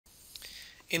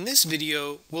In this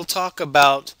video, we'll talk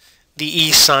about the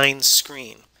eSign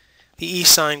screen, the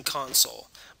eSign console.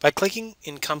 By clicking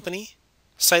in Company,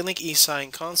 SiteLink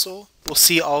eSign console, we'll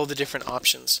see all the different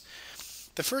options.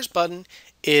 The first button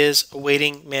is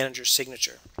awaiting manager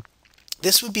signature.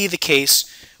 This would be the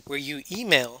case where you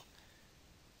email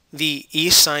the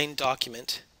eSign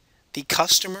document, the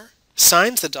customer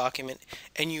signs the document,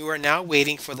 and you are now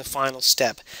waiting for the final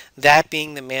step, that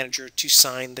being the manager to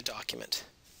sign the document.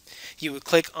 You would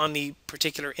click on the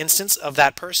particular instance of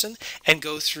that person and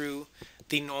go through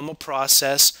the normal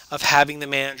process of having the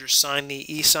manager sign the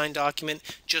eSign document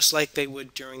just like they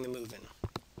would during the move-in.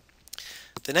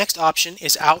 The next option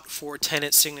is out for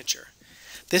tenant signature.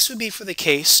 This would be for the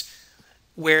case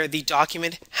where the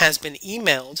document has been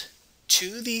emailed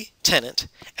to the tenant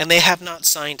and they have not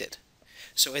signed it.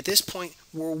 So at this point,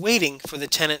 we're waiting for the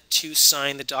tenant to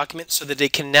sign the document so that they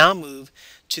can now move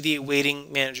to the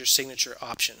awaiting manager signature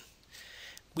option.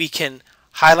 We can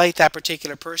highlight that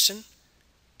particular person,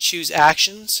 choose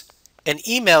actions, and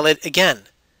email it again.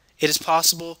 It is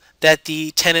possible that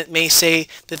the tenant may say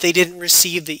that they didn't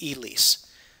receive the e-lease.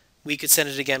 We could send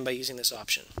it again by using this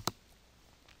option.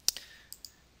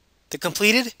 The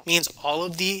completed means all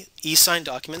of the e-sign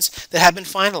documents that have been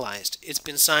finalized. It's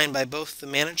been signed by both the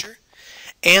manager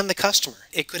and the customer.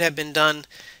 It could have been done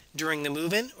during the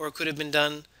move-in, or it could have been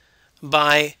done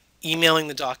by emailing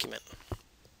the document.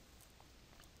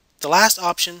 The last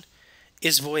option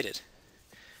is voided.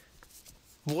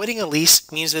 Voiding a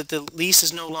lease means that the lease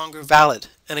is no longer valid.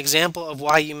 An example of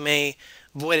why you may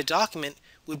void a document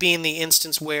would be in the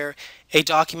instance where a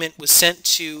document was sent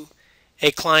to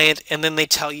a client and then they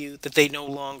tell you that they no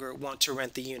longer want to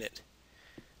rent the unit.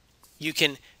 You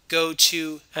can go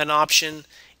to an option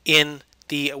in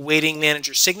the awaiting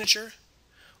manager signature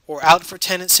or out for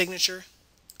tenant signature,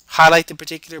 highlight the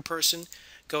particular person,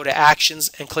 go to actions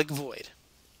and click void.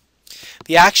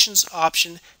 The actions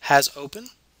option has open,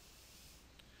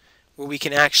 where we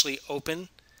can actually open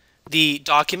the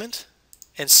document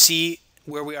and see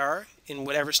where we are in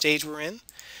whatever stage we're in.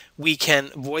 We can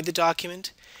void the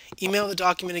document, email the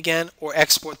document again, or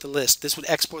export the list. This would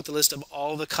export the list of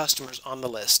all the customers on the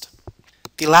list.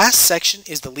 The last section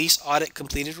is the Lease Audit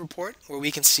Completed Report, where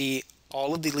we can see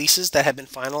all of the leases that have been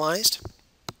finalized.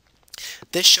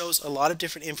 This shows a lot of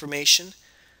different information,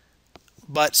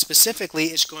 but specifically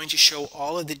it's going to show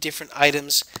all of the different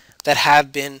items that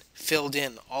have been filled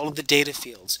in, all of the data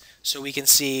fields. So we can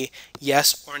see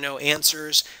yes or no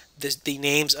answers, the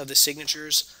names of the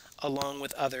signatures, along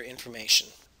with other information.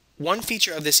 One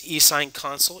feature of this eSign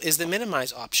console is the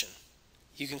minimize option.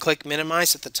 You can click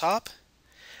minimize at the top,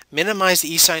 minimize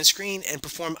the eSign screen, and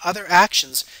perform other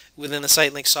actions within the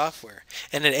SiteLink software.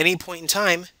 And at any point in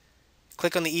time,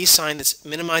 click on the eSign that's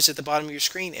minimized at the bottom of your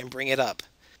screen and bring it up.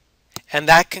 And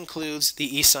that concludes the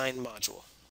eSign module.